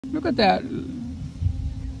Look at that.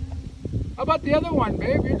 How about the other one,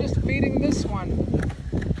 babe? You're just feeding this one.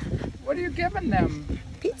 What are you giving them?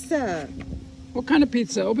 Pizza. What kind of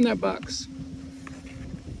pizza? Open that box.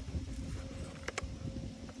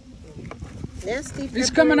 Nasty. He's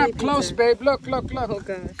coming up pepperoni close, pizza. babe. Look, look, look. Oh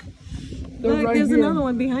gosh. They're Look, right there's here. another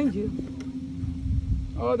one behind you.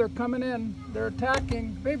 Oh, they're coming in. They're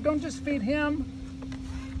attacking. Babe, don't just feed him.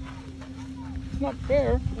 It's not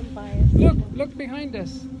fair. I'm biased. Look behind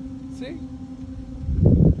us. See?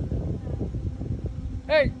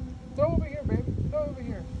 Hey, throw over here, babe. Throw over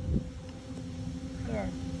here. There.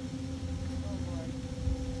 Oh boy.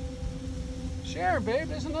 Share, babe.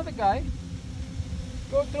 There's another guy.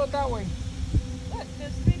 Go throw it that way. Look,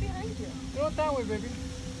 there's three behind you. Throw it that way, baby.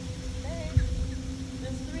 Hey,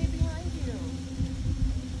 there's three behind you.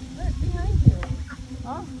 Look behind you.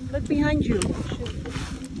 Huh? Look behind you.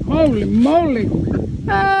 Holy moly!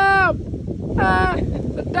 Help! Ah,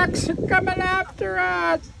 the ducks are coming after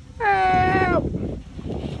us! Help!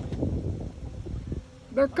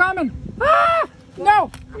 They're coming! Ah!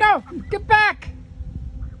 No! No! Get back!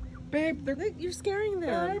 Babe, they're Look, you're scaring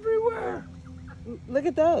them. everywhere! Look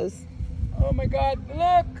at those. Oh my God,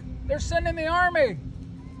 look! They're sending the army!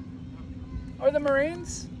 Or the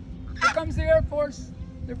Marines? Here comes the Air Force.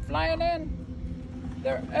 They're flying in.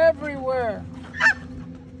 They're everywhere.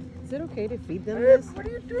 Is it okay to feed them Babe, this? what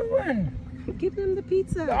are you doing? Give them the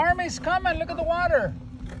pizza. The army's coming. Look at the water.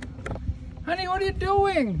 Honey, what are you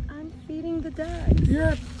doing? I'm feeding the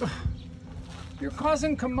ducks. You're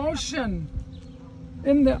causing commotion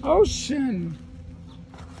in the ocean.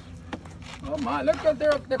 Oh my, look,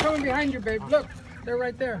 they're coming behind you, babe. Look, they're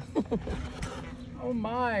right there. Oh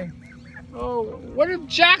my. Oh, what if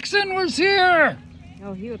Jackson was here?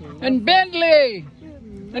 Oh, he would love And Bentley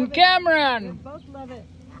it. and Cameron Both love it.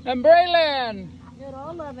 and Braylon They'd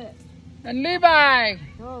all love it. and Levi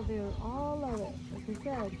Oh, they would all love it, like we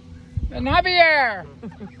said. and Javier.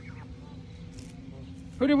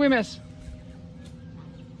 Who did we miss?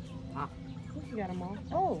 You got them all.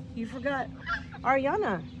 Oh, you forgot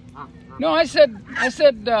Ariana. No, I said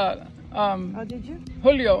Oh, did you?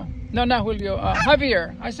 Julio. No, not Julio.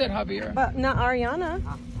 Javier. I said Javier. But not Ariana.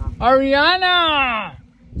 Ariana!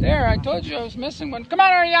 There, I told you I was missing one. Come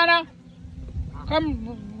on, Ariana.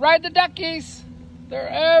 Come ride the duckies. They're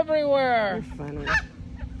everywhere. You're funny.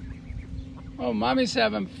 Oh, mommy's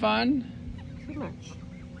having fun. Too much.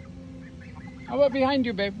 How about behind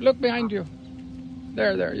you, babe? Look behind you.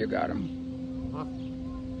 There, you got him.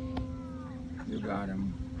 You got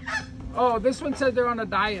him. Oh, this one says they're on a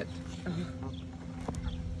diet.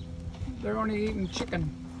 They're only eating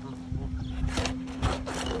chicken.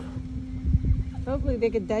 Hopefully they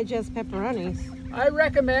could digest pepperonis. I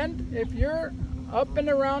recommend if you're up and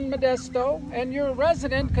around Modesto and you're a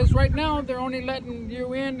resident, because right now they're only letting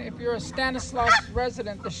you in if you're a Stanislaus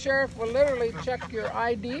resident. The sheriff will literally check your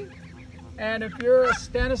ID, and if you're a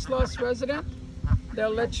Stanislaus resident, they'll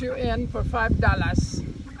let you in for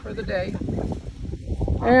 $5 for the day.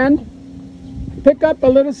 And pick up a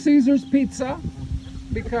Little Caesars Pizza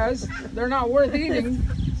because they're not worth eating,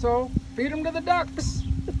 so feed them to the ducks.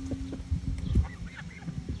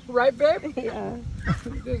 Right, babe? Yeah.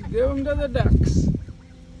 Just give them to the ducks.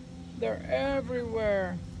 They're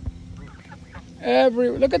everywhere.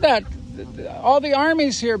 Look at that. All the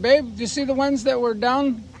armies here, babe. Do you see the ones that were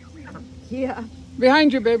down? Yeah.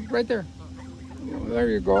 Behind you, babe. Right there. There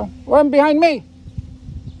you go. One behind me.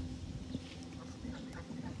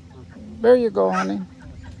 There you go, honey.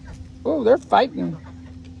 Oh, they're fighting.